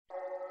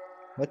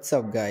What's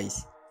up,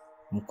 guys?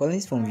 I'm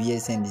Collins from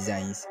VSN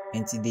Designs,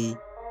 and today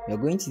we are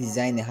going to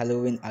design a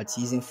Halloween art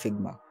using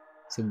Figma.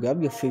 So grab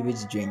your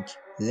favorite drink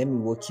and let me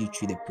walk you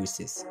through the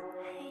process.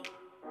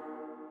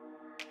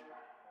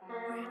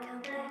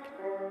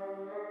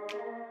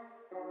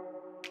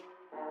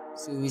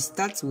 So we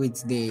start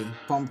with the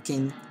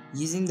pumpkin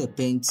using the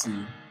pen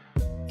tool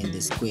and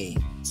the square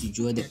to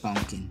draw the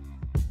pumpkin.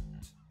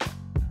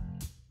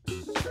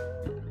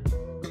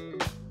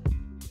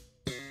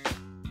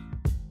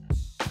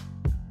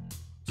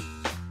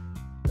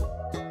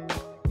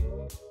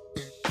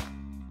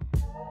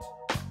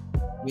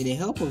 With the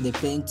help of the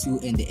pen tool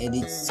and the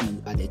edit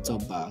tool at the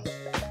top bar,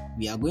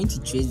 we are going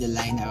to trace the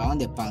line around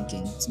the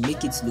pumpkin to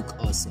make it look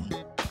awesome.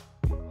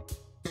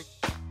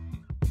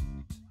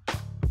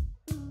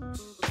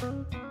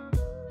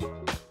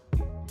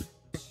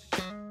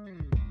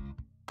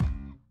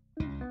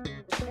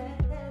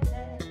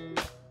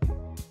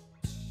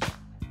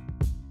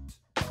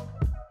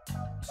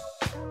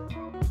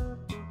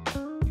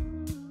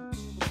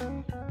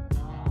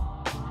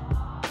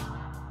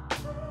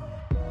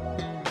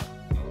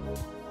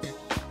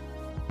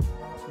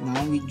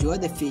 Now we draw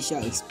the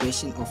facial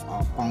expression of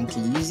our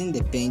pumpkin using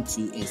the pen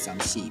tool and some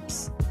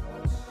shapes.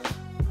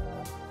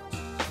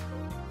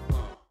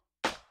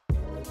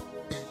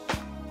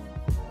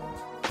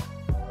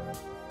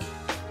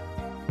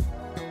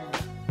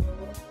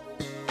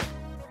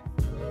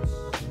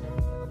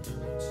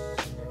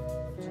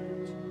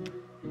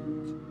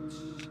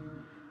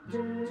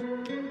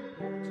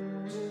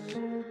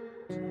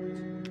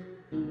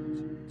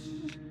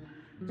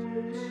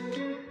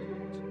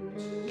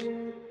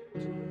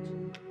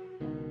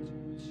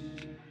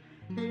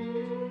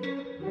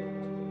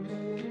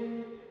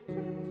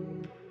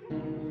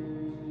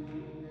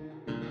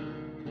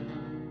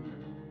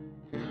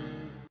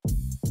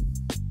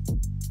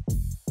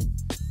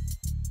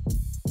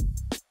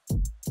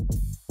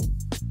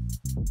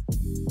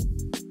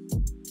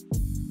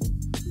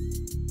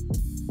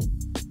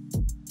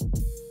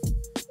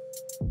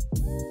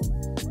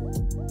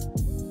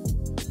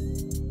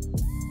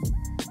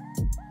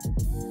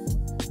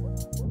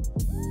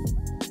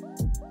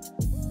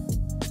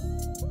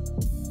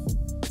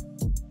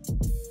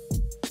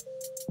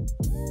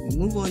 We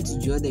move on to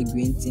draw the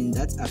green thing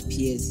that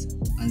appears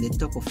on the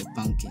top of a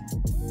pumpkin.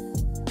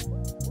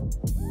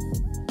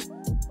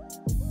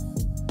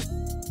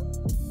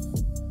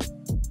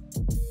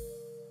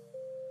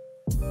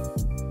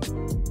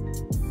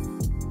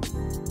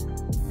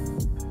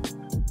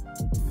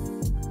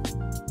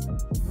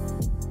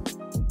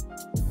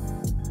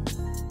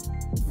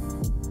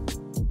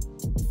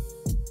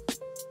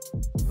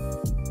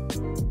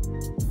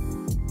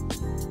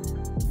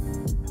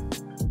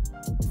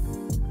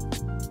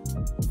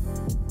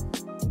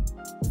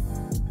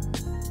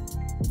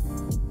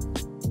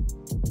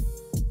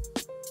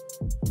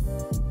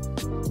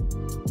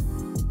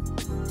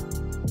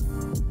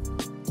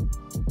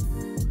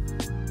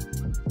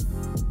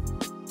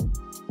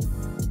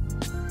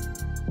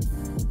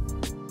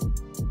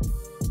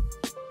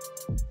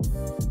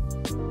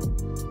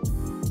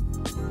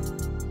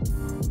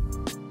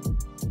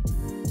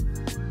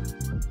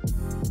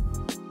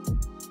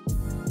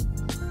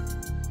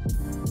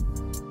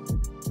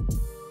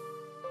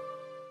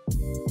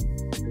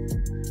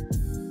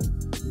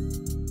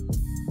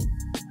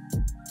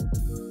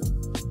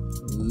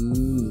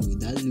 Ooh,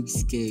 that looks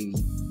scary.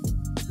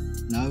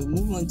 Now we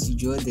move on to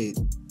draw the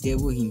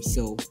devil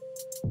himself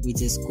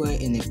with a square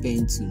and a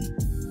pen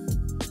tool.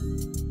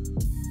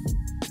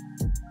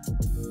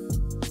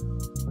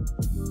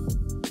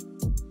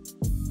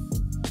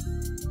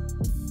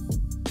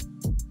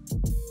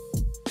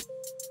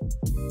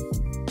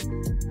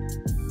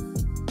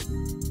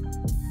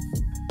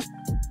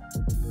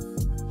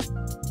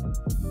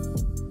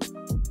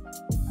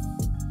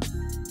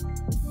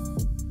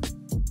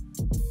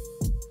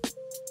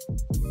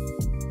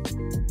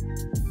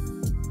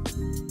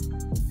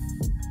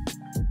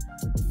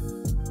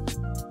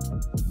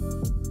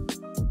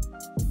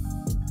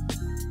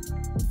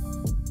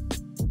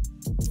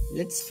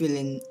 Let's fill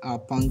in our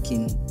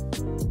pumpkin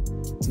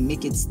to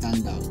make it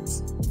stand out.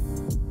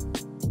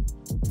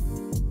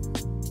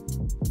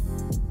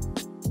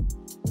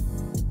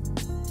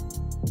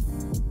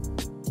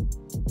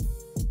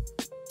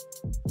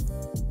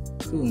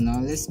 Cool, now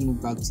let's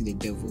move back to the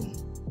devil.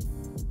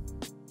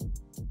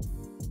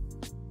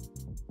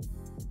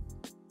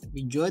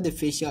 We draw the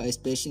facial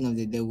expression of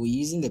the devil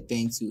using the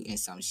pen tool and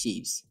some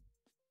shapes.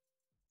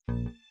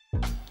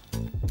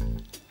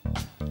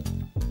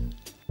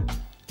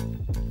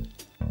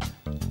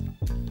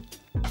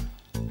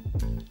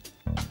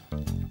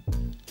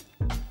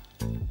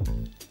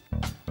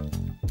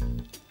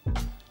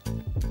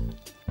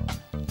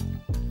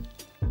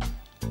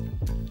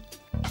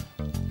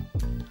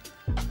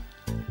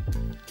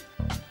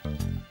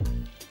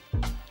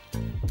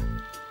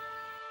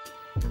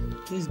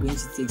 This is going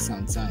to take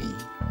some time,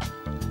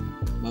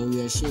 but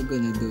we are sure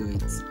gonna do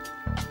it.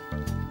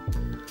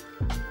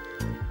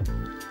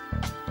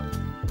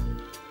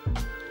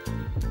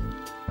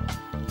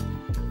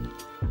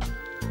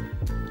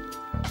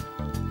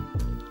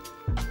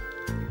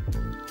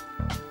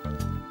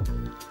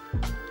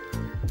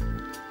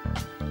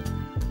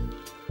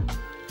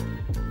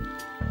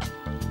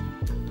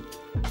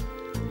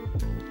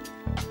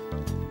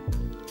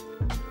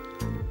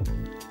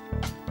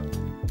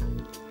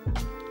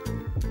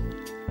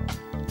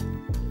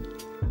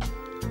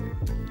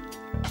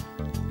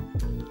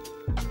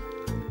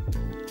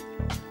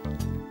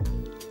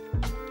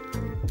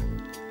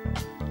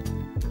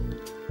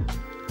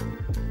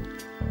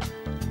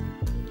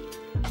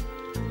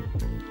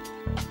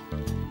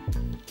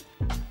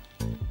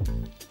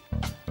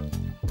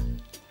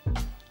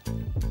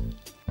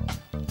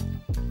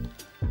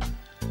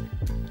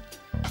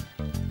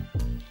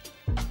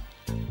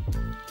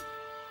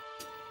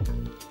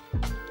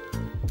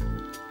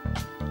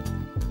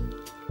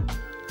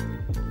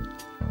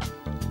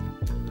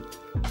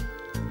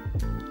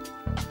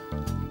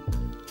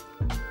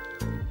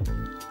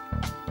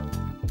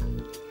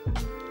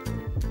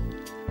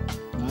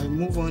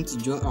 move on to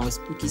draw our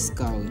spooky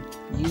skull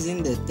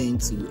using the pen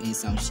tool and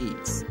some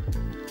shapes.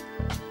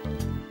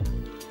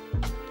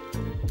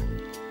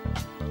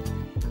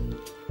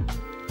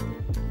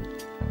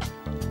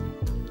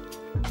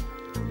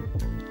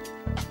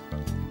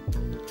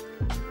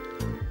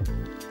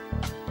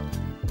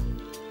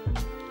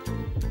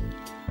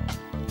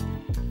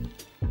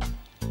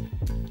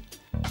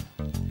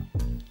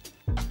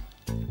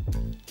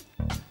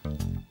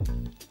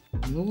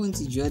 Move on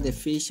to draw the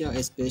facial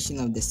expression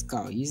of the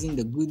skull using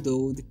the good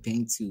old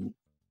pen tool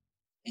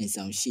and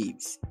some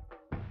shapes.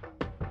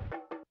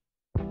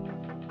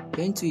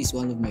 Pen tool is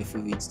one of my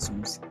favorite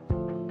tools.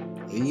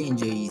 I really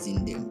enjoy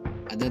using them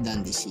other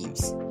than the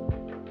shapes,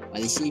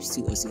 but the shapes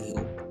too also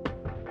help.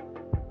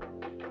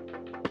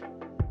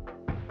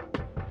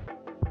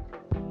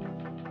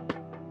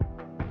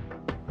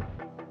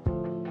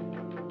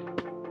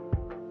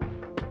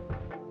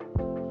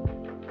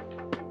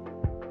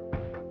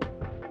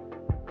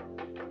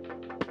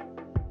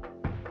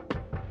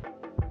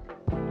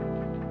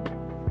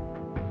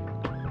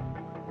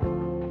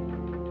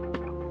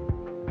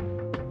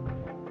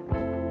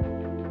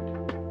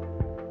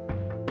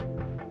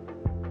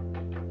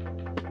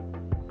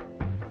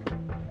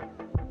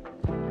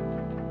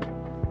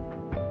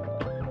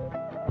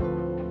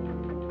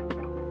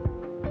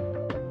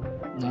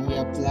 Now we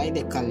apply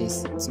the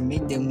colors to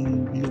make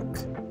them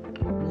look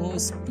more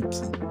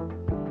spooky.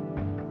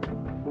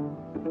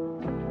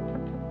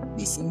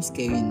 They seem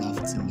scary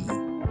enough to me.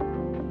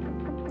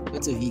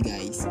 What of you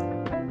guys?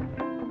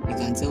 You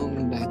can tell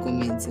me by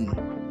commenting.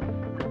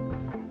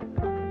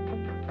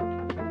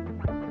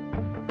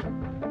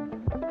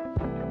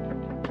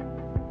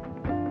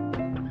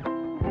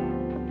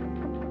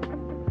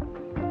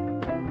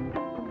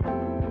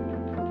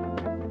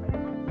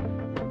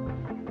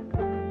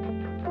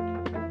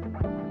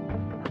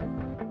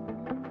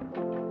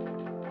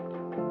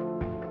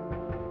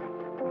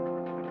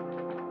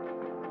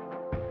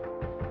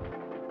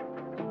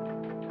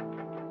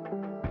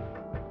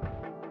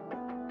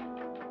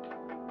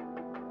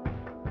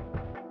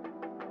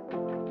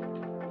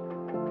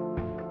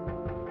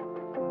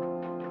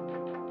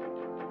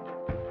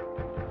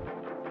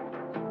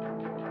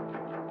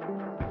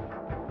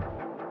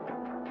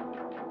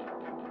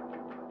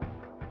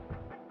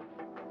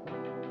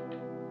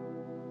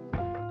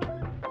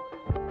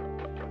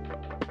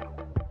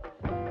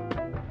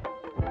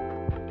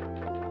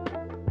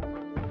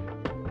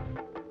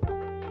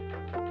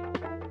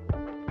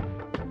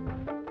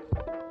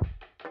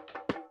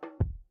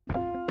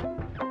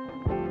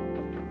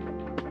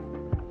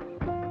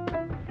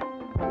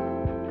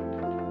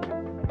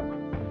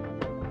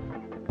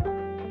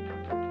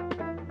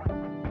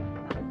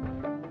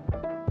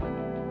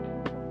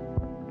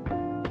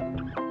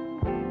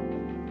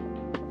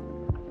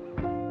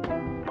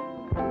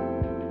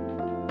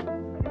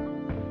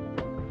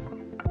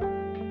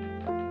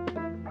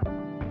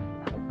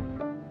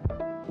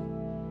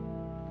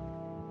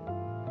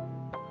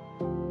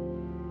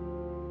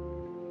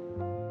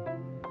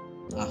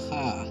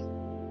 Aha,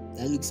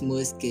 that looks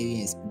more scary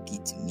and spooky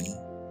to me.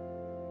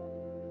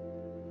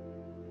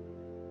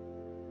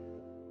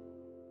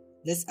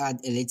 Let's add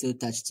a little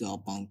touch to our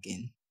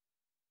pumpkin.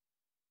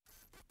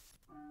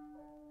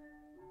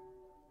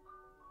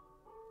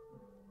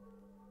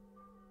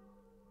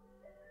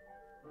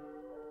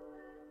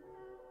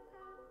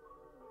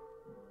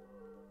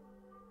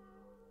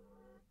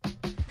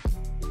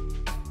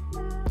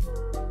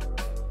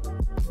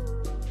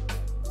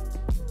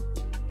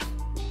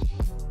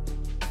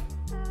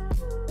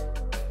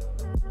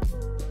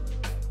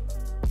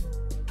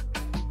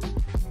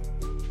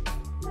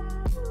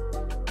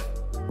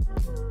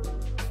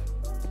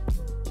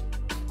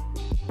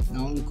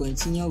 Now we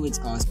continue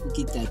with our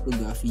spooky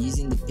typography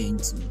using the pen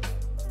tool.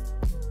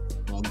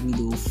 Our good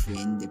old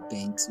friend, the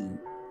pen tool.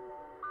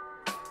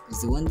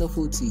 It's a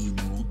wonderful tool, you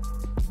know.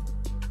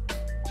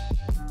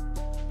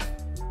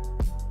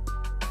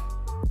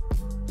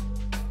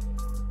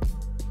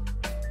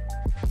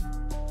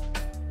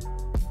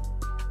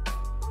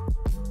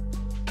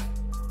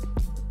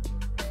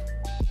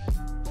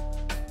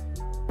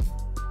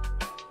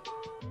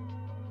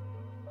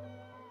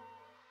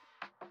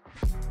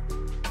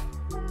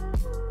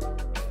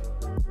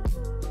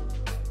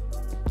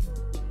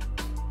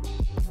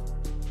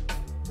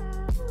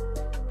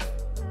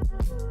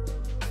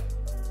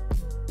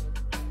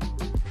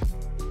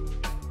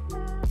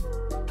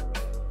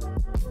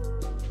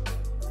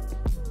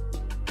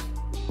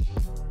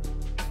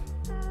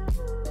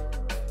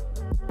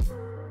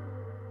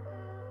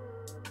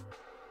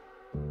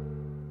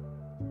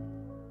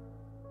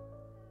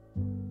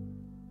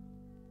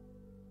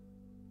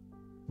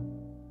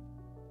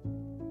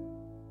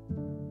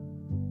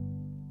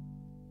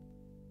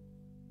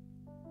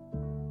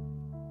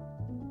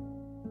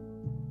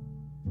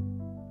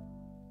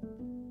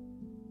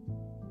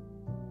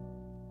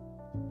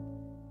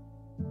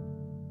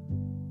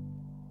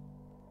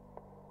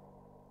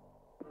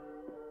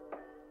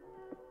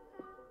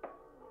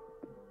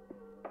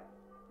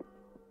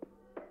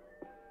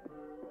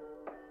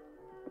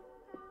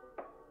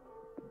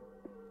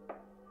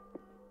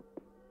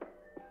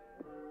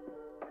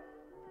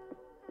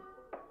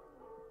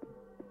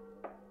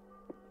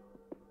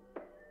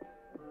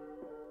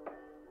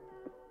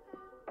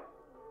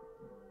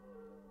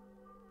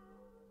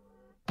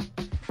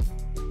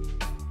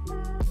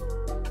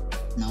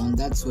 Now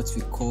that's what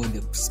we call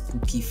the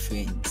spooky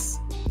friends.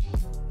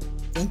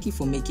 Thank you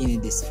for making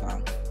it this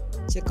far.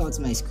 Check out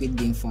my Squid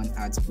Game Fun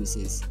art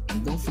process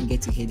and don't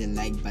forget to hit the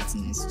like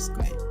button and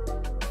subscribe.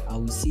 I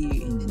will see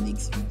you in the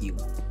next video.